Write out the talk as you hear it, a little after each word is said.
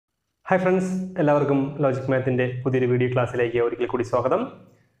Hi friends, എല്ലാവർക്കും logic മാത്തിന്റെ പുതിയൊരു video ക്ലാസ്സിലേക്ക് ഒരിക്കൽ കൂടി സ്വാഗതം.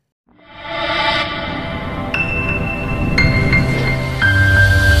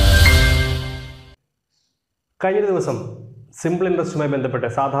 കഴിഞ്ഞ ദിവസം സിമ്പിൾ ഇൻട്രസ്റ്റുമായി ബന്ധപ്പെട്ട്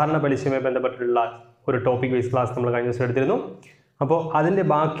സാധാരണ പലിശയുമായി ബന്ധപ്പെട്ടുള്ള ഒരു ടോപ്പിക് വൈസ് ക്ലാസ് നമ്മൾ കഴിഞ്ഞ ദിവസം എടുത്തിരുന്നു. അപ്പോൾ അതിൻ്റെ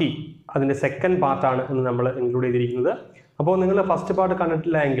ബാക്കി അതിൻ്റെ സെക്കൻഡ് പാർട്ടാണ് ഇന്ന് നമ്മൾ ഇൻക്ലൂഡ് ചെയ്തിരിക്കുന്നത്. അപ്പോൾ നിങ്ങൾ ഫസ്റ്റ് പാർട്ട്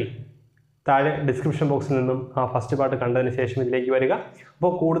കണ്ടിട്ടില്ല എങ്കിൽ താഴെ ഡിസ്ക്രിപ്ഷൻ ബോക്സിൽ നിന്നും ആ ഫസ്റ്റ് പാർട്ട് കണ്ടതിന് ശേഷം ഇതിലേക്ക് വരിക.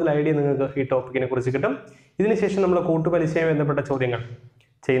 അപ്പോൾ കൂടുതൽ ഐഡിയ നിങ്ങൾക്ക് ഈ ടോപ്പിക്കിനെ കുറിച്ച് കിട്ടും. ഇതിനുശേഷം നമ്മൾ കൂട്ടുപലിശയുമായി ബന്ധപ്പെട്ട ചോദ്യങ്ങൾ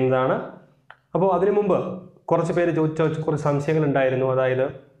ചെയ്യുന്നതാണ്. അപ്പോൾ അതിനു മുമ്പ് കുറച്ച് പേര് ചോദിച്ച കുറച്ച് സംശയങ്ങൾ ഉണ്ടായിരുന്നു. അതായത്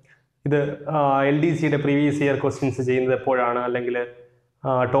ഇത് LDCയുടെ പ്രീവിയസ് ഇയർ ക്വസ്റ്റ്യൻസ് ചെയ്യുന്നത് എപ്പോഴാണ്, അല്ലെങ്കിൽ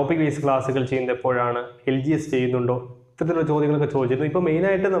ടോപ്പിക് വൈസ് ക്ലാസ്സുകൾ ചെയ്യുന്നത് എപ്പോഴാണ്, LGS ചെയ്യുന്നുണ്ടോ, ഇത്തരത്തിലുള്ള ചോദ്യങ്ങളൊക്കെ ചോദിച്ചിരുന്നു. ഇപ്പോൾ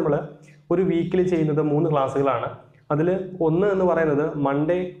മെയിനായിട്ട് നമ്മൾ ഒരു വീക്കിൽ ചെയ്യുന്നത് 3 ക്ലാസ്സുകളാണ്. അതിൽ ഒന്ന് എന്ന് പറയുന്നത്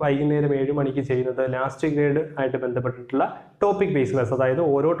മൺഡേ വൈകുന്നേരം 7 മണിക്ക് ചെയ്യുന്നത് ലാസ്റ്റ് ഗ്രേഡ് ആയിട്ട് ബന്ധപ്പെട്ടിട്ടുള്ള ടോപ്പിക് ബേസ് ക്ലാസ്, അതായത്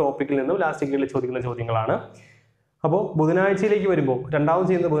ഓരോ ടോപ്പിക്കിൽ നിന്നും ലാസ്റ്റ് ഗ്രേഡിൽ ചോദിക്കുന്ന ചോദ്യങ്ങളാണ്. അപ്പോൾ ബുധനാഴ്ചയിലേക്ക് വരുമ്പോൾ രണ്ടാമത്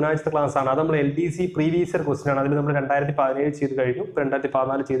ചെയ്യുന്ന ബുധനാഴ്ചത്തെ ക്ലാസ് ആണ്. അത് നമ്മൾ LDC പ്രീവിയസ് ഇയർ ക്വസ്റ്റ്യൻ ആണ്. അതിൽ നമ്മൾ 2017 ചെയ്ത് കഴിഞ്ഞു,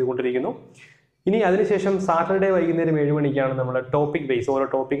 2014 ചെയ്തുകൊണ്ടിരിക്കുന്നു. ഇനി അതിനുശേഷം സാറ്റർഡേ വൈകുന്നേരം 7 മണിക്കാണ് നമ്മൾ ടോപ്പിക് ബേസ്, ഓരോ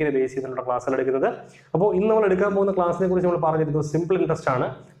ടോപ്പിക്കിനെ ബേസ് ചെയ്തിട്ടുള്ള ക്ലാസ്സുകൾ എടുക്കുന്നത്. അപ്പോൾ ഇന്ന് നമ്മൾ എടുക്കാൻ പോകുന്ന ക്ലാസ്സിനെ കുറിച്ച് നമ്മൾ പറഞ്ഞിരുന്നത് സിമ്പിൾ ഇൻട്രസ്റ്റ് ആണ്.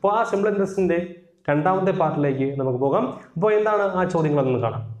 അപ്പോൾ ആ സിമ്പിൾ ഇൻട്രസ്റ്റിന്റെ രണ്ടാമത്തെ പാർട്ടിലേക്ക് നമുക്ക് പോകാം. അപ്പോൾ എന്താണ് ആ ചോദ്യങ്ങളൊന്ന്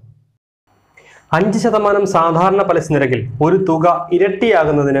കാണാം. 5% സാധാരണ പലിശ നിരക്കിൽ ഒരു തുക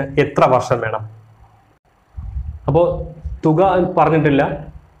ഇരട്ടിയാകുന്നതിന് എത്ര വർഷം വേണം? അപ്പോൾ തുക പറഞ്ഞിട്ടില്ല,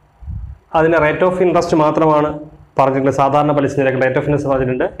 അതിന് റേറ്റ് ഓഫ് ഇൻട്രസ്റ്റ് മാത്രമാണ് പറഞ്ഞിട്ടുള്ളത്. സാധാരണ പലിശ നിരക്ക് റേറ്റ് ഓഫ് ഇൻട്രസ്റ്റ്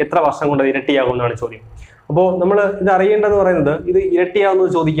പറഞ്ഞിട്ടുണ്ട്. എത്ര വർഷം കൊണ്ട് ഇരട്ടിയാകുമെന്നാണ് ചോദ്യം. അപ്പോൾ നമ്മൾ ഇത് അറിയേണ്ടതെന്ന് പറയുന്നത്, ഇത് ഇരട്ടിയാകുന്നത്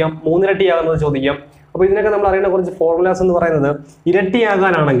ചോദിക്കാം, 3 ഇരട്ടിയാകുന്നത് ചോദിക്കാം. അപ്പോൾ ഇതിനൊക്കെ നമ്മൾ അറിയേണ്ട കുറച്ച് ഫോർമുലാസ് എന്ന് പറയുന്നത്,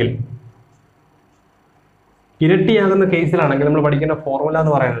 ഇരട്ടിയാകുന്ന കേസിലാണെങ്കിൽ നമ്മൾ പഠിക്കേണ്ട ഫോർമുല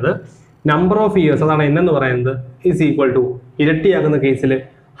എന്ന് പറയുന്നത് നമ്പർ ഓഫ് ഇയേഴ്സ്, അതാണ് n എന്ന് പറയുന്നത്, ഈസ് ഈക്വൽ ടു ഇരട്ടിയാകുന്ന കേസിൽ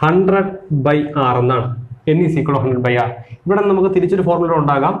 100/r എന്നാണ്. n is equal to 100/r. ഇവിടെ നമുക്ക് തിരിച്ചൊരു ഫോർമുല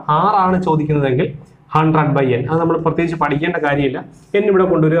ഉണ്ടാകാം. r ആണ് ചോദിക്കുന്നതെങ്കിൽ 100/n. അത് നമ്മൾ പ്രത്യേകിച്ച് പഠിക്കേണ്ട കാര്യമില്ല. n ഇവിടെ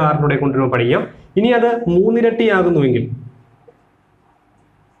കൊണ്ടുവരിക, r ഇവിടെ കൊണ്ടുവരുമ്പോൾ പഠിക്കാം. ഇനി അത് 3 ഇരട്ടിയാകുന്നുവെങ്കിൽ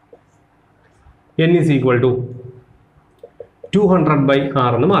n is equal to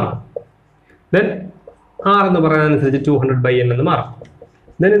 200/r എന്ന് മാറും. ദെൻ r എന്ന് പറയുന്നതനുസരിച്ച് 200/n എന്ന് മാറും.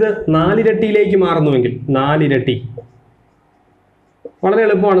 ദെൻ ഇത് 4 ഇരട്ടിയിലേക്ക് മാറുന്നുവെങ്കിൽ 4 ഇരട്ടി വളരെ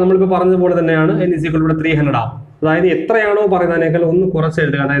എളുപ്പമാണ്. നമ്മളിപ്പോൾ പറഞ്ഞതുപോലെ തന്നെയാണ്. n ഈസ് ഈക്വൽ ഇവിടെ 300 ആവും. അതായത് എത്രയാണോ പറയുന്നതിനേക്കാൾ ഒന്ന് കുറച്ച്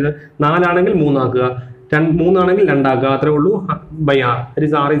എഴുതുക. അതായത് 4 ആണെങ്കിൽ 3 ആക്കുക, 3 ആണെങ്കിൽ 2 ആക്കുക, അത്രേ ഉള്ളൂ.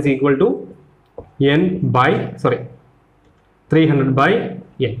 r is equal to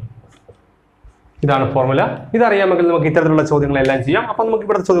 300/n. ഇതാണ് ഫോർമുല. ഇതറിയാമെങ്കിൽ നമുക്ക് ഇത്തരത്തിലുള്ള ചോദ്യങ്ങളെല്ലാം ചെയ്യാം. അപ്പൊ നമുക്ക്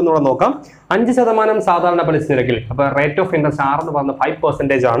ഇവിടെ ചോദ്യം കൂടെ നോക്കാം. 5% സാധാരണ പലിശ നിരക്കിൽ, അപ്പൊ റേറ്റ് ഓഫ് ഇൻട്രസ്റ്റ് r എന്ന് പറഞ്ഞ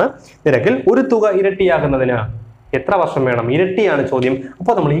 5% ആണ് നിരക്കിൽ ഒരു തുക ഇരട്ടിയാകുന്നതിന് എത്ര വർഷം വേണം? ഇരട്ടിയാണ് ചോദ്യം.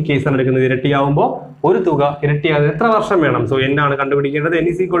 അപ്പോൾ നമ്മൾ ഈ കേസാണ് എടുക്കുന്നത്. ഇരട്ടിയാവുമ്പോൾ ഒരു തുക ഇരട്ടിയാകുന്നത് എത്ര വർഷം വേണം? സോ n ആണ് കണ്ടുപിടിക്കേണ്ടത്. n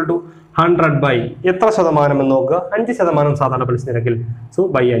ഈസ് ഈക്വൽ ടു 100 എത്ര ശതമാനം എന്ന് നോക്കുക. 5% സാധാരണ പലിശ നിരക്കിൽ. സോ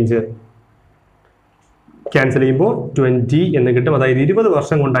ബൈ 5 ക്യാൻസൽ ചെയ്യുമ്പോൾ 20 എന്ന് കിട്ടും. അതായത് 20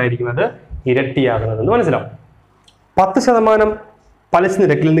 വർഷം കൊണ്ടായിരിക്കും അത് ഇരട്ടിയാകുന്നതെന്ന് മനസ്സിലാവും. 10% പലിശ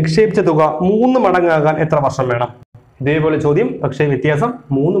നിരക്കിൽ നിക്ഷേപിച്ച തുക 3 മടങ്ങാകാൻ എത്ര വർഷം വേണം? ഇതേപോലെ ചോദ്യം, പക്ഷേ വ്യത്യാസം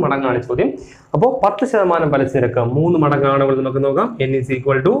 3 മടങ്ങാണ് ചോദ്യം. അപ്പോൾ 10% പലിശ നിരക്ക് 3 മടങ്ങാണെങ്കിൽ നമുക്ക് നോക്കാം. n is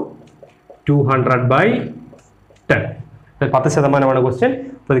equal to 200/10. 10% question.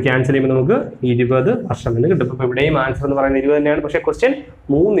 അപ്പോൾ ഇത് ക്യാൻസൽ ചെയ്യുമ്പോൾ നമുക്ക് 20 വർഷം എന്ന് കിട്ടും. അപ്പോൾ ഇവിടെയും ആൻസർ എന്ന് പറയുന്നത് 20 തന്നെയാണ്, പക്ഷേ ക്വസ്റ്റ്യൻ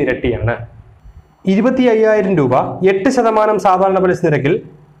 3 ഇരട്ടിയാണ്. 25,000 രൂപ 8% സാധാരണ പലിശ നിരക്കിൽ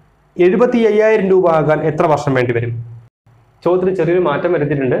 75,000 രൂപ ആകാൻ എത്ര വർഷം വേണ്ടി വരും? ചോദ്യത്തിൽ ചെറിയൊരു മാറ്റം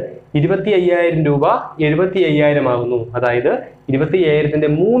വരുത്തിയിട്ടുണ്ട്. 25,000 രൂപ 75,000 ആകുന്നു. അതായത് 25,000ന്റെ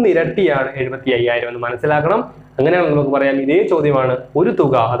 3 ഇരട്ടിയാണ് 75,000 എന്ന് മനസ്സിലാക്കണം. അങ്ങനെയാണ് നമുക്ക് പറയാം, ഇതേ ചോദ്യമാണ്. ഒരു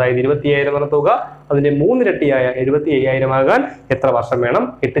തുക, അതായത് 25,000 എന്ന തുക, അതിന്റെ 3 ഇരട്ടിയായ 75,000 ആകാൻ എത്ര വർഷം വേണം?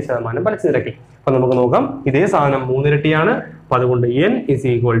 8% പലിശ നിരക്കിൽ. അപ്പൊ നമുക്ക് നോക്കാം. ഇതേ സാധനം 3 ഇരട്ടിയാണ്. അപ്പൊ അതുകൊണ്ട് n ഈസ്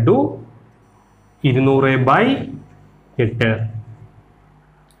ഈക്വൽ ടു 200/8.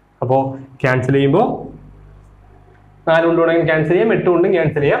 അപ്പോൾ ക്യാൻസൽ ചെയ്യുമ്പോൾ 4 കൊണ്ട് വേണമെങ്കിൽ ക്യാൻസൽ ചെയ്യാം, 8 കൊണ്ടും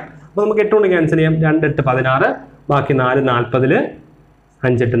ക്യാൻസൽ ചെയ്യാം. അപ്പോൾ നമുക്ക് 8 കൊണ്ട് ക്യാൻസൽ ചെയ്യാം. 2 8 16, ബാക്കി 4 40,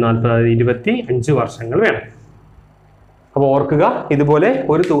 5 8 40, അതായത് 25 വർഷങ്ങൾ വേണം. അപ്പോൾ ഓർക്കുക, ഇതുപോലെ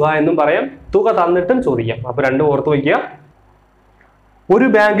ഒരു തുക എന്നും പറയാം, തുക തന്നിട്ടും ചോദിക്കാം. അപ്പോൾ 2 ഓർത്ത് വയ്ക്കുക. ഒരു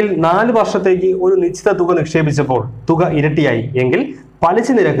ബാങ്കിൽ 4 വർഷത്തേക്ക് ഒരു നിശ്ചിത തുക നിക്ഷേപിച്ചപ്പോൾ തുക ഇരട്ടിയായി എങ്കിൽ പലിശ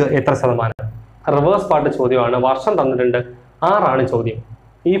നിരക്ക് എത്ര ശതമാനം? റിവേഴ്സ് പാർട്ട് ചോദ്യമാണ്. വർഷം തന്നിട്ടുണ്ട്, 6 ആണ് ചോദ്യം.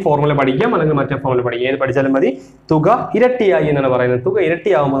 ഈ ഫോർമുല പഠിക്കാം, അല്ലെങ്കിൽ മറ്റേ ഫോർമുല പഠിക്കാം, ഏത് പഠിച്ചാലും മതി. തുക ഇരട്ടിയായി എന്നാണ് പറയുന്നത്. തുക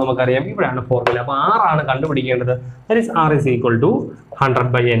ഇരട്ടിയാവുമ്പോൾ നമുക്കറിയാം ഇവിടെയാണ് ഫോർമുല. അപ്പോൾ 6 ആണ് കണ്ടുപിടിക്കേണ്ടത്. r is equal to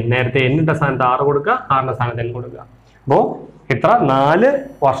 100/n. നേരത്തെ n ന്റെ സ്ഥാനത്ത് 6 കൊടുക്കുക, r ന്റെ സ്ഥാനത്ത് n കൊടുക്കുക. അപ്പോൾ എത്ര 4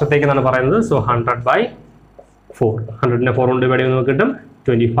 വർഷത്തേക്ക് എന്നാണ് പറയുന്നത്. സോ 100/4. 100നെ 4 കൊണ്ട് ഡിവൈഡ് ചെയ്യുമ്പോൾ നമുക്ക് കിട്ടും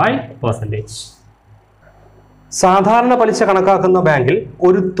 25%. സാധാരണ പലിശ കണക്കാക്കുന്ന ബാങ്കിൽ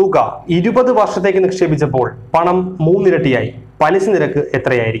ഒരു തുക 20 വർഷത്തേക്ക് നിക്ഷേപിച്ചപ്പോൾ പണം 3 ഇരട്ടിയായി. പലിശ നിരക്ക്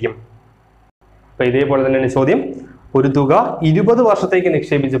എത്രയായിരിക്കും? അപ്പൊ ഇതേപോലെ തന്നെയാണ് ചോദ്യം. ഒരു തുക 20 വർഷത്തേക്ക്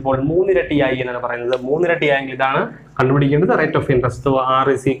നിക്ഷേപിച്ചപ്പോൾ 3 ഇരട്ടിയായി എന്നാണ് പറയുന്നത്. 3 ഇരട്ടിയായെങ്കിൽ ഇതാണ് കണ്ടുപിടിക്കേണ്ടത് rate of interest. R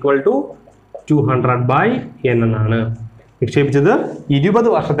is equal to 200/n എന്നാണ്. നിക്ഷേപിച്ചത് 20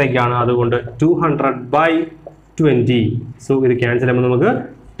 വർഷത്തേക്കാണ്, അതുകൊണ്ട് 200/20. സോ ഇത് ക്യാൻസൽ ചെയ്യുമ്പോൾ നമുക്ക്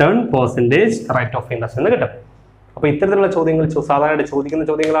 10% റേറ്റ് ഓഫ് ഇൻട്രസ്റ്റ് എന്ന് കിട്ടും. അപ്പൊ ഇത്തരത്തിലുള്ള ചോദ്യങ്ങൾ സാധാരണ ചോദിക്കുന്ന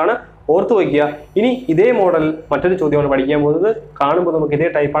ചോദ്യങ്ങളാണ്, ഓർത്തു വയ്ക്കുക. ഇനി ഇതേ മോഡൽ മറ്റൊരു ചോദ്യമാണ് പഠിക്കാൻ പോകുന്നത്. കാണുമ്പോൾ നമുക്ക് ഇതേ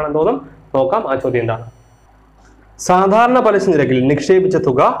ടൈപ്പാണെന്ന് തോന്നും. നോക്കാം ആ ചോദ്യം എന്താണ്. സാധാരണ പലിശ നിരക്കിൽ നിക്ഷേപിച്ച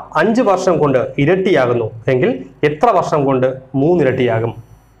തുക 5 വർഷം കൊണ്ട് ഇരട്ടിയാകുന്നു എങ്കിൽ എത്ര വർഷം കൊണ്ട് 3 ഇരട്ടിയാകും?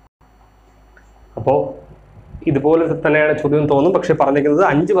 അപ്പോൾ ഇതുപോലെ തന്നെയാണ് ചോദ്യം തോന്നും, പക്ഷെ പറഞ്ഞിരിക്കുന്നത്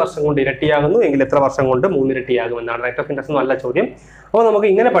 5 വർഷം കൊണ്ട് ഇരട്ടിയാകുന്നു എങ്കിൽ എത്ര വർഷം കൊണ്ട് 3 ഇരട്ടിയാകും എന്നാണ്. റേറ്റ് ഓഫ് ഇൻട്രസ്റ്റ് നല്ല ചോദ്യം. അപ്പോൾ നമുക്ക്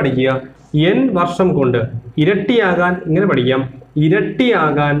ഇങ്ങനെ പഠിക്കുക, n വർഷം കൊണ്ട് ഇരട്ടിയാകാൻ ഇങ്ങനെ പഠിക്കാം.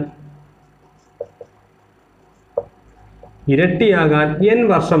 ഇരട്ടിയാകാൻ n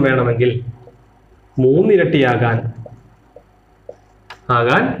വർഷം വേണമെങ്കിൽ 3 ഇരട്ടിയാകാൻ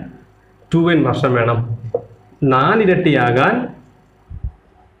 2n വർഷം വേണം. 4 ഇരട്ടിയാകാൻ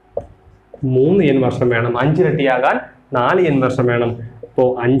 3n വർഷം വേണം. 5 ഇരട്ടിയാകാൻ 4n വർഷം വേണം. അപ്പോൾ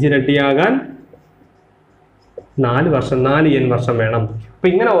 5 ഇരട്ടിയാകാൻ 4 വർഷം 4n വർഷം വേണം. അപ്പൊ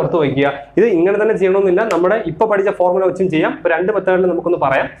ഇങ്ങനെ ഓർത്ത് വയ്ക്കുക. ഇത് ഇങ്ങനെ തന്നെ ചെയ്യണമെന്നില്ല, നമ്മുടെ ഇപ്പൊ പഠിച്ച ഫോർമുല വെച്ചും ചെയ്യാം. ഇപ്പൊ 2 മെത്തേഡിൽ നമുക്കൊന്ന്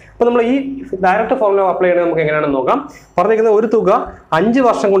പറയാം. അപ്പൊ നമ്മൾ ഈ ഡയറക്റ്റ് ഫോർമുല അപ്ലൈ ചെയ്യണത് നമുക്ക് എങ്ങനെയാണെന്ന് നോക്കാം. പറഞ്ഞിരിക്കുന്നത് ഒരു തുക 5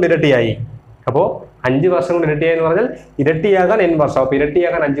 വർഷം കൊണ്ട് ഇരട്ടിയായി. അപ്പോൾ 5 വർഷം കൊണ്ട് ഇരട്ടിയായി എന്ന് പറഞ്ഞാൽ ഇരട്ടിയാകാൻ n വർഷം. അപ്പൊ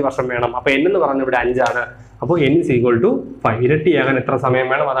ഇരട്ടിയാകാൻ 5 വർഷം വേണം. അപ്പൊ n എന്ന് പറഞ്ഞ ഇവിടെ 5 ആണ്. അപ്പോൾ n is equal to 5. ഇരട്ടിയാകാൻ എത്ര സമയം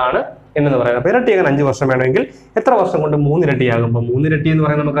വേണം, അതാണ് n എന്ന് പറയുന്നത്. അപ്പൊ ഇരട്ടിയാകാൻ 5 വർഷം വേണമെങ്കിൽ എത്ര വർഷം കൊണ്ട് 3 ഇരട്ടിയാകും? അപ്പൊ 3 ഇരട്ടി എന്ന്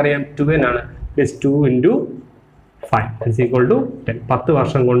പറയുന്നത് നമുക്കറിയാം 2n ആണ്. 2 into 5 is equal to 10. 10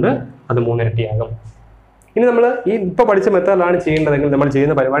 വർഷം കൊണ്ട് അത് 3 ഇരട്ടിയാകും. ഇനി നമ്മൾ ഈ ഇപ്പൊ പഠിച്ച മെത്തേഡിലാണ് ചെയ്യേണ്ടതെങ്കിൽ നമ്മൾ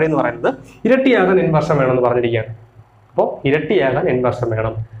ചെയ്യുന്ന പരിപാടി എന്ന് പറയുന്നത് ഇരട്ടിയാകാൻ n വർഷം വേണമെന്ന് പറഞ്ഞിരിക്കുകയാണ്. അപ്പോൾ ഇരട്ടിയാകാൻ n വർഷം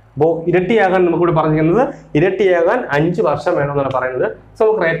വേണം. അപ്പോൾ ഇരട്ടിയാകാൻ നമുക്കിവിടെ പറഞ്ഞിരിക്കുന്നത് ഇരട്ടിയാകാൻ 5 വർഷം വേണമെന്നാണ് പറയുന്നത്. സോ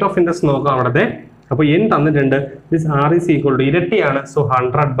നമുക്ക് റേറ്റ് ഓഫ് ഇൻട്രസ്റ്റ് നോക്കാം അവിടത്തെ. അപ്പോൾ n തന്നിട്ടുണ്ട്. This R is equal to ഇരട്ടിയാണ്. സോ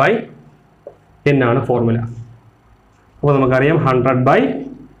 100/n ആണ് ഫോർമുല. അപ്പോൾ നമുക്കറിയാം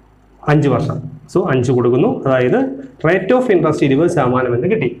 100/5 വർഷം. സോ 5 കൊടുക്കുന്നു, അതായത് റേറ്റ് ഓഫ് ഇൻട്രസ്റ്റ് 20% എന്ന്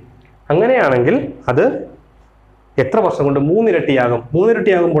കിട്ടി. അങ്ങനെയാണെങ്കിൽ അത് എത്ര വർഷം കൊണ്ട് 3 ഇരട്ടിയാകും? 3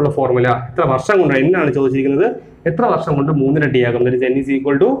 ഇരട്ടിയാകുമ്പോൾ ഫോർമുല എത്ര വർഷം കൊണ്ട് എന്നാണ് ചോദിച്ചിരിക്കുന്നത്. എത്ര വർഷം കൊണ്ട് 3 ഇരട്ടിയാകും? n is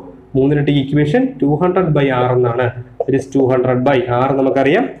equal to 3 ഇരട്ടി ഇക്വേഷൻ 200/r എന്നാണ്. 200/r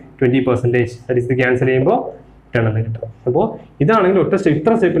നമുക്കറിയാം 20%. ഇത് ക്യാൻസൽ ചെയ്യുമ്പോൾ 10 എന്ന് കിട്ടും. അപ്പോൾ ഇതാണെങ്കിൽ ഒറ്റ സ്റ്റെപ്പ്,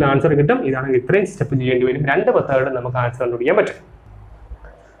 ഇത്ര സ്റ്റെപ്പിൽ ആൻസർ കിട്ടും. ഇതാണെങ്കിൽ ഇത്രയും സ്റ്റെപ്പ് ചെയ്യേണ്ടി വരും. 2 മെത്തേഡിൽ നമുക്ക് ആൻസർ കണ്ടുപിടിക്കാൻ പറ്റും.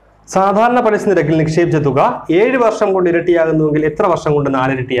 സാധാരണ പലിശ നിരക്കിൽ നിക്ഷേപിച്ച തുക 7 വർഷം കൊണ്ട് ഇരട്ടിയാകുന്നുവെങ്കിൽ എത്ര വർഷം കൊണ്ട്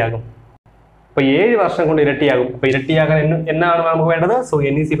 4 ഇരട്ടിയാകും? അപ്പൊ 7 വർഷം കൊണ്ട് ഇരട്ടിയാകും. അപ്പൊ ഇരട്ടിയാകാൻ എന്നാണ് നമുക്ക് വേണ്ടത്. So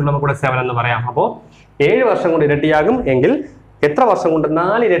n is equal to നമുക്ക് 7 എന്ന് പറയാം. അപ്പോൾ 7 വർഷം കൊണ്ട് ഇരട്ടിയാകും എങ്കിൽ എത്ര വർഷം കൊണ്ട്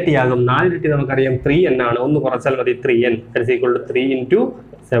 4 ഇരട്ടിയാകും? 4 ഇരട്ടി നമുക്കറിയാം 3n ആണ്. 1 കുറച്ചാൽ മതി 3n. that is equal to 3 into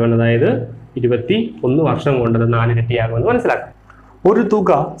 7, അതായത് 21 വർഷം കൊണ്ട് 4 ഇരട്ടിയാകുമെന്ന് മനസ്സിലാക്കാം. ഒരു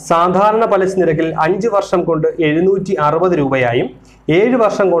തുക സാധാരണ പലിശ നിരക്കിൽ 5 വർഷം കൊണ്ട് 760 രൂപയായും 7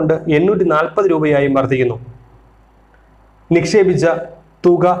 വർഷം കൊണ്ട് 840 രൂപയായും വർദ്ധിക്കുന്നു. നിക്ഷേപിച്ച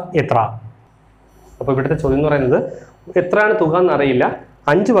തുക എത്ര? അപ്പോൾ ഇവിടുത്തെ ചോദ്യം എന്ന് പറയുന്നത് എത്രയാണ് തുക എന്ന് അറിയില്ല.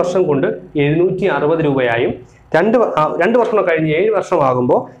 5 വർഷം കൊണ്ട് 760 രൂപയായും 2 വർഷം കഴിഞ്ഞ് 7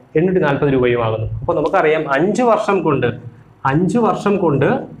 വർഷമാകുമ്പോൾ 840 രൂപയും ആകുന്നു. അപ്പോൾ നമുക്കറിയാം 5 വർഷം കൊണ്ട്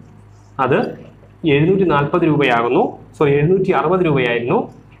അത് 740 രൂപയാകുന്നു. സോ 760 രൂപയായിരുന്നു.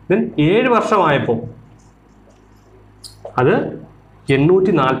 ദെൻ 7 വർഷമായപ്പോൾ അത്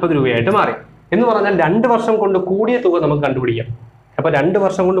 840 രൂപയായിട്ട് മാറി. എന്ന് പറഞ്ഞാൽ 2 വർഷം കൊണ്ട് കൂടിയ തുക നമുക്ക് കണ്ടുപിടിക്കാം. അപ്പോൾ 2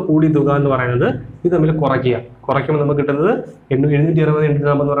 വർഷം കൊണ്ട് കൂടിയ തുക എന്ന് പറയുന്നത് ഇത് തമ്മിൽ കുറയ്ക്കുമ്പോൾ നമുക്ക് കിട്ടുന്നത് 760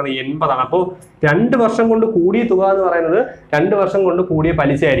 എന്ന് പറയുന്നത് 80 ആണ്. അപ്പോൾ 2 വർഷം കൊണ്ട് കൂടിയ തുക എന്ന് പറയുന്നത് 2 വർഷം കൊണ്ട് കൂടിയ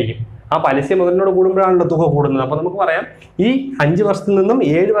പലിശ ആയിരിക്കും. ആ പലിശ മുതലിനോട് കൂടുമ്പോഴാണല്ലോ തുക കൂടുന്നത്. അപ്പോൾ നമുക്ക് പറയാം ഈ 5 വർഷത്തിൽ നിന്നും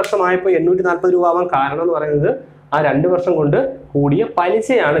 7 വർഷമായപ്പോൾ 840 രൂപ ആവാൻ കാരണം എന്ന് പറയുന്നത് ആ 2 വർഷം കൊണ്ട് കൂടിയ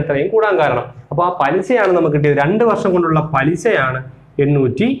പലിശയാണ് ഇത്രയും കൂടാൻ കാരണം. അപ്പോൾ ആ പലിശയാണ് നമുക്ക് കിട്ടിയത്. 2 വർഷം കൊണ്ടുള്ള പലിശയാണ്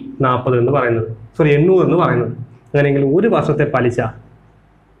 840 എന്ന് പറയുന്നത്. 800 എന്ന് പറയുന്നത്. അങ്ങനെയെങ്കിൽ ഒരു വർഷത്തെ പലിശ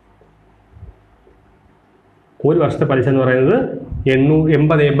എന്ന് പറയുന്നത്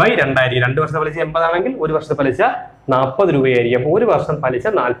 80/2 2 വർഷത്തെ പലിശ 80 ആണെങ്കിൽ ഒരു വർഷത്തെ പലിശ 40 രൂപയായിരിക്കും. അപ്പോൾ ഒരു വർഷം പലിശ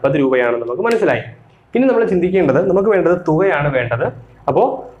 40 രൂപയാണെന്ന് നമുക്ക് മനസ്സിലായി. ഇനി നമ്മൾ ചിന്തിക്കേണ്ടത്, നമുക്ക് വേണ്ടത് തുകയാണ് വേണ്ടത്. അപ്പോൾ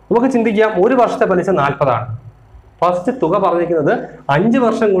നമുക്ക് ചിന്തിക്കാം, ഒരു വർഷത്തെ പലിശ 40 ആണ്. ഫസ്റ്റ് തുക പറഞ്ഞിരിക്കുന്നത് 5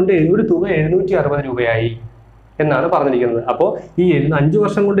 വർഷം കൊണ്ട് ഒരു തുക 760 രൂപയായി എന്നാണ് പറഞ്ഞിരിക്കുന്നത്. അപ്പോൾ ഈ 5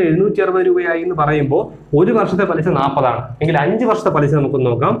 വർഷം കൊണ്ട് 760 രൂപയായി എന്ന് പറയുമ്പോൾ ഒരു വർഷത്തെ പലിശ 40 എങ്കിൽ 5 വർഷത്തെ പലിശ നമുക്ക്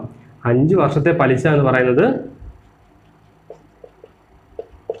നോക്കാം. 5 വർഷത്തെ പലിശ എന്ന് പറയുന്നത്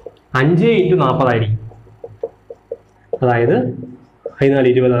 5 × 40 ആയിരിക്കും. അതായത് 14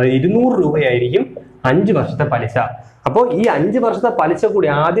 20, അതായത് 200 രൂപയായിരിക്കും 5 വർഷത്തെ പലിശ. അപ്പോൾ ഈ 5 വർഷത്തെ പലിശ കൂടി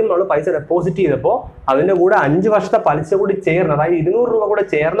ആദ്യം നമ്മൾ പൈസ ഡെപ്പോസിറ്റ് ചെയ്തപ്പോൾ അതിന്റെ കൂടെ 5 വർഷത്തെ പലിശ കൂടി ചേർന്ന്, അതായത് 200 രൂപ കൂടെ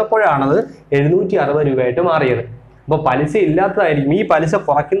ചേർന്നപ്പോഴാണത് 760 രൂപയായിട്ട് മാറിയത്. അപ്പോൾ പലിശ ഇല്ലാത്തതായിരിക്കും, ഈ പലിശ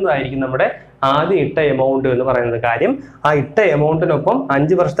കുറയ്ക്കുന്നതായിരിക്കും നമ്മുടെ ആദ്യം ഇട്ട എമൗണ്ട് എന്ന് പറയുന്നത്. കാര്യം ആ ഇട്ട എമൗണ്ടിനൊപ്പം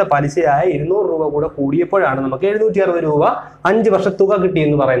 5 വർഷത്തെ പലിശയായ 200 രൂപ കൂടെ കൂടിയപ്പോഴാണ് നമുക്ക് 760 രൂപ 5 വർഷ തുക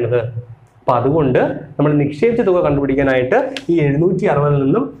കിട്ടിയെന്ന് പറയുന്നത്. അപ്പൊ അതുകൊണ്ട് നമ്മൾ നിക്ഷേപിച്ച തുക കണ്ടുപിടിക്കാനായിട്ട് ഈ 760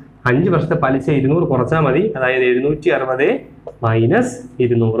 നിന്നും 5 വർഷത്തെ പലിശ 200 കുറച്ചാൽ മതി. അതായത് 760 മൈനസ്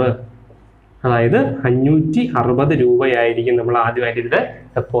 200, അതായത് 560 രൂപയായിരിക്കും നമ്മൾ ആദ്യമായിട്ട് ഇതിൽ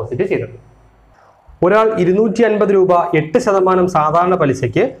ഡെപ്പോസിറ്റ് ചെയ്തത്. ഒരാൾ 250 രൂപ 8% സാധാരണ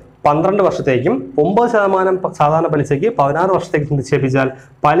പലിശയ്ക്ക് 12 വർഷത്തേക്കും 9% സാധാരണ പലിശയ്ക്ക് 16 വർഷത്തേക്കും നിക്ഷേപിച്ചാൽ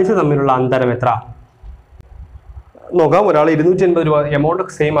പലിശ തമ്മിലുള്ള അന്തരം എത്ര? നോക്കാം. ഒരാൾ 250 രൂപ, എമൗണ്ട്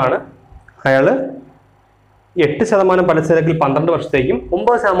സെയിം ആണ്. അയാൾ 8% പലിശ നിരക്കിൽ 12 വർഷത്തേക്കും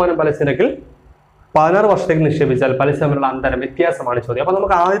 9% പലിശ നിരക്കിൽ 16 വർഷത്തേക്ക് നിക്ഷേപിച്ചാൽ പലിശ തമ്മിലുള്ള അന്തരം വ്യത്യാസമാണ് ചോദ്യം. അപ്പൊ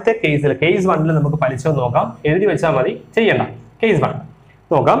നമുക്ക് ആദ്യത്തെ കേസിൽ, കേസ് 1 നമുക്ക് പലിശ നോക്കാം. എഴുതി വെച്ചാൽ മതി, ചെയ്യണ്ട. കേസ് 1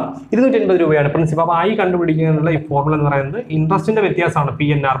 നോക്കാം. 250 രൂപയാണ് പ്രിൻസിപ്പൽ. അപ്പൊ ആയി കണ്ടുപിടിക്കാനുള്ള ഈ ഫോർമുല എന്ന് പറയുന്നത് ഇൻട്രസ്റ്റിന്റെ വ്യത്യാസമാണ്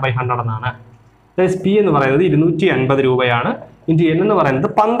PNR/100 എന്നാണ്. പി എന്ന് പറയുന്നത് 250 രൂപയാണ്. ഇൻറ്റു എൻ എന്ന് പറയുന്നത്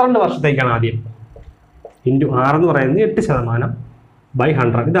 12 വർഷത്തേക്കാണ് ആദ്യം. ഇൻറ്റു ആർ എന്ന് പറയുന്നത് 8%/100.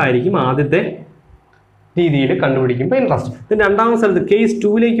 ഇതായിരിക്കും ആദ്യത്തെ രീതിയിൽ കണ്ടുപിടിക്കുമ്പോൾ ഇൻട്രസ്റ്റ്. ഇതിന് രണ്ടാമത്തെ സ്ഥലത്ത് കേസ്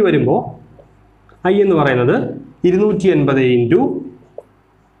 2ലേക്ക് വരുമ്പോൾ ഐ എന്ന് പറയുന്നത് 280 ഇൻറ്റു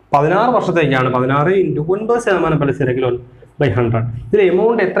 16 വർഷത്തേക്കാണ്. 16 ഇൻറ്റു 9% പലിശ നിരക്കിൽ 100. ഇതിൽ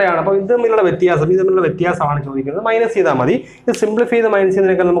എമൗണ്ട് എത്രയാണ്? അപ്പോൾ ഇത് തമ്മിലുള്ള വ്യത്യാസമാണ് ചോദിക്കുന്നത്. മൈനസ് ചെയ്താൽ മതി. ഇത് സിംപ്ലിഫൈ ചെയ്ത് മൈനസ്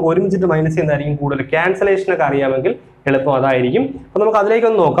ചെയ്യുന്നതിനേക്കാൾ നമുക്ക് ഒരുമിച്ചിട്ട് മൈനസ് ചെയ്യുന്നതായിരിക്കും കൂടുതൽ. ക്യാൻസലേഷനൊക്കെ അറിയാമെങ്കിൽ എളുപ്പം അതായിരിക്കും. അപ്പോൾ നമുക്ക്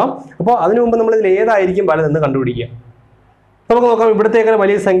അതിലേക്കൊന്ന് നോക്കാം. അപ്പോൾ അതിനു മുമ്പ് നമ്മൾ ഇതിൽ ഏതായിരിക്കും വലുതെന്ന് കണ്ടുപിടിക്കുക. നമുക്ക് നോക്കാം. ഇവിടത്തേക്കാൾ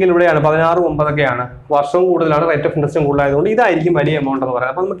വലിയ സംഖ്യ ഇവിടെയാണ്, 16, 9 വർഷവും കൂടുതലാണ്, റേറ്റ് ഓഫ് ഇൻട്രസ്റ്റും കൂടുതലായതുകൊണ്ട് ഇതായിരിക്കും വലിയ എമൗണ്ട് എന്ന്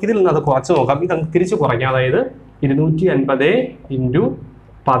പറയുന്നത്. അപ്പോൾ നമുക്ക് ഇതിൽ നിന്ന് അത് കുറച്ച് നോക്കാം. ഇത് നമുക്ക് തിരിച്ച് കുറയ്ക്കാം. അതായത് 250 into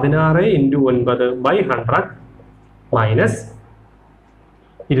 16 into 9/100 minus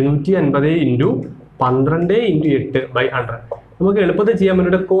 250 into 12 into 8/100. നമുക്ക് എളുപ്പത്തിൽ ചെയ്യാൻ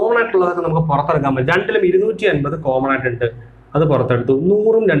വേണ്ടിയിട്ട് കോമൺ ആയിട്ടുള്ളതൊക്കെ നമുക്ക് പുറത്തെടുക്കാൻ പറ്റും. രണ്ടിലും 250 കോമൺ ആയിട്ടുണ്ട്, അത് പുറത്തെടുത്തു.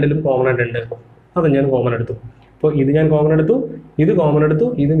 100ഉം രണ്ടിലും കോമൺ ആയിട്ടുണ്ട്, അത് ഞാൻ കോമൺ എടുത്തു. അപ്പോൾ ഇത് ഞാൻ കോമൺ എടുത്തു, ഇത് കോമൺ എടുത്തു,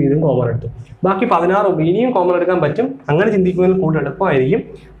 ഇതും കോമൺ എടുത്തു. ബാക്കി 16 ഇനിയും കോമൺ എടുക്കാൻ പറ്റും. അങ്ങനെ ചിന്തിക്കുന്നതിൽ കൂടുതൽ എളുപ്പമായിരിക്കും.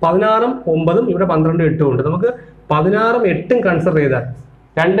 16ഉം 9ഉം ഇവിടെ 12ഉം 8ഉം ഉണ്ട്. നമുക്ക് 16ഉം 8ഉം കൺസിഡർ ചെയ്താൽ,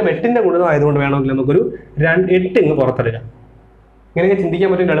 രണ്ടും 8ന്റെ ഗുണിതം ആയതുകൊണ്ട് വേണമെങ്കിൽ നമുക്കൊരു 8 ഇങ്ങ് പുറത്തെടുക്കാം. ഇങ്ങനെയൊക്കെ ചിന്തിക്കാൻ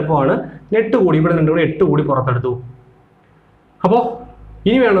പറ്റുന്ന എളുപ്പമാണ്. 8 കൂടി ഇവിടെ നിന്നുകൊണ്ട് 8 കൂടി പുറത്തെടുത്തു. അപ്പോൾ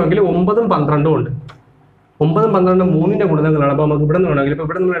ഇനി വേണമെങ്കിൽ 9ഉം 12ഉം ഉണ്ട്. 9ഉം 12ഉം 3ന്റെ ഗുണിതങ്ങളാണ്. അപ്പോൾ നമുക്ക് ഇവിടെ നിന്ന് വേണമെങ്കിൽ, ഇപ്പോൾ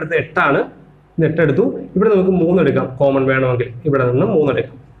ഇവിടെ നമ്മൾ എടുത്ത് 8 8 എടുത്തു. ഇവിടെ നമുക്ക് 3 എടുക്കാം കോമൺ വേണമെങ്കിൽ. ഇവിടെ നിന്ന് 3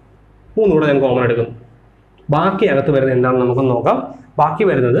 എടുക്കാം. 3 കൂടെ ഞാൻ കോമൺ എടുക്കുന്നു. ബാക്കി അകത്ത് വരുന്നത് എന്താണെന്ന് നമുക്ക് നോക്കാം. ബാക്കി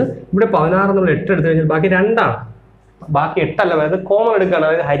വരുന്നത് ഇവിടെ 16 നമ്മൾ 8 എടുത്തു കഴിഞ്ഞാൽ ബാക്കി 2 ബാക്കി 8 അല്ല വരുന്നത്, കോമൺ എടുക്കുകയാണ്,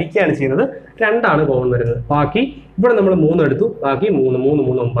 അതായത് ഹരിക്കുകയാണ് ചെയ്യുന്നത്. 2 കോമൺ വരുന്നത്. ബാക്കി ഇവിടെ നമ്മൾ 3 എടുത്തു, ബാക്കി 3 3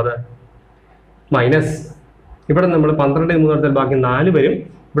 3 9 മൈനസ് ഇവിടെ നമ്മൾ 12 3 എടുത്താൽ ബാക്കി 4 വരും.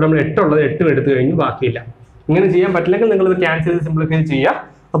 ഇവിടെ നമ്മൾ 8 ഉള്ളത് 8 എടുത്തു കഴിഞ്ഞു, ബാക്കിയില്ല. ഇങ്ങനെ ചെയ്യാൻ പറ്റില്ലെങ്കിൽ നിങ്ങൾ ഇത് ക്യാൻസൽ ചെയ്ത് സിംപ്ലിഫൈ ചെയ്യുക.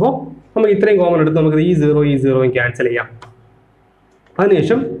 അപ്പോൾ നമുക്ക് ഇത്രയും കോമൺ എടുത്ത് നമുക്ക് ഈ 0 ക്യാൻസൽ ചെയ്യാം.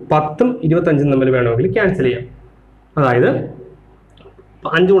 അതിനുശേഷം 10ഉം 25ഉം തമ്മിൽ വേണമെങ്കിൽ ക്യാൻസൽ ചെയ്യാം. അതായത്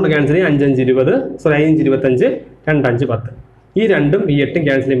 5 കൊണ്ട് ക്യാൻസൽ ചെയ്യാം. 5 5 20, 5 25, 2 5 10. ഈ 2ഉം ഈ 8ഉം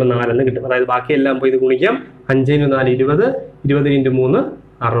ക്യാൻസൽ ചെയ്യുമ്പോൾ 4 എന്ന് കിട്ടും. അതായത് ബാക്കി എല്ലാം പോയി ഇത് ഗുണിക്കാം. 5 × 4 20, 20 × 3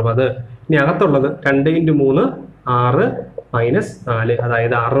 60. ഇനി അകത്തുള്ളത് 2 × 3 6 മൈനസ് 4,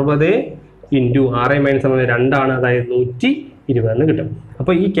 അതായത് 60 ഇൻറ്റു 6 മൈനസ് 2 അതായത് 120 എന്ന് കിട്ടും.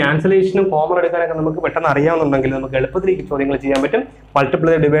 അപ്പോൾ ഈ ക്യാൻസലേഷനും കോമൺ എടുക്കാനൊക്കെ നമുക്ക് പെട്ടെന്ന് അറിയാവുന്നുണ്ടെങ്കിൽ നമുക്ക് എളുപ്പത്തിൽ ഈ ചോദ്യങ്ങൾ ചെയ്യാൻ പറ്റും.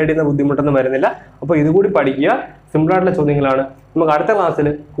 മൾട്ടിപ്ലൈ ഡിവൈഡ് ചെയ്യുന്ന ബുദ്ധിമുട്ടൊന്നും വരുന്നില്ല. അപ്പോൾ ഇതുകൂടി പഠിക്കുക. സിമ്പിൾ ആയിട്ടുള്ള ചോദ്യങ്ങളാണ്. നമുക്ക് അടുത്ത ക്ലാസ്സിൽ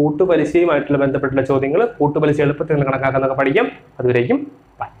കൂട്ടുപലിശയുമായിട്ടുള്ള ബന്ധപ്പെട്ടുള്ള ചോദ്യങ്ങൾ, കൂട്ടുപലിശ എളുപ്പത്തിൽ കണക്കാക്കുന്നൊക്കെ പഠിക്കാം. അതുവരേക്കും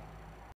ബൈ.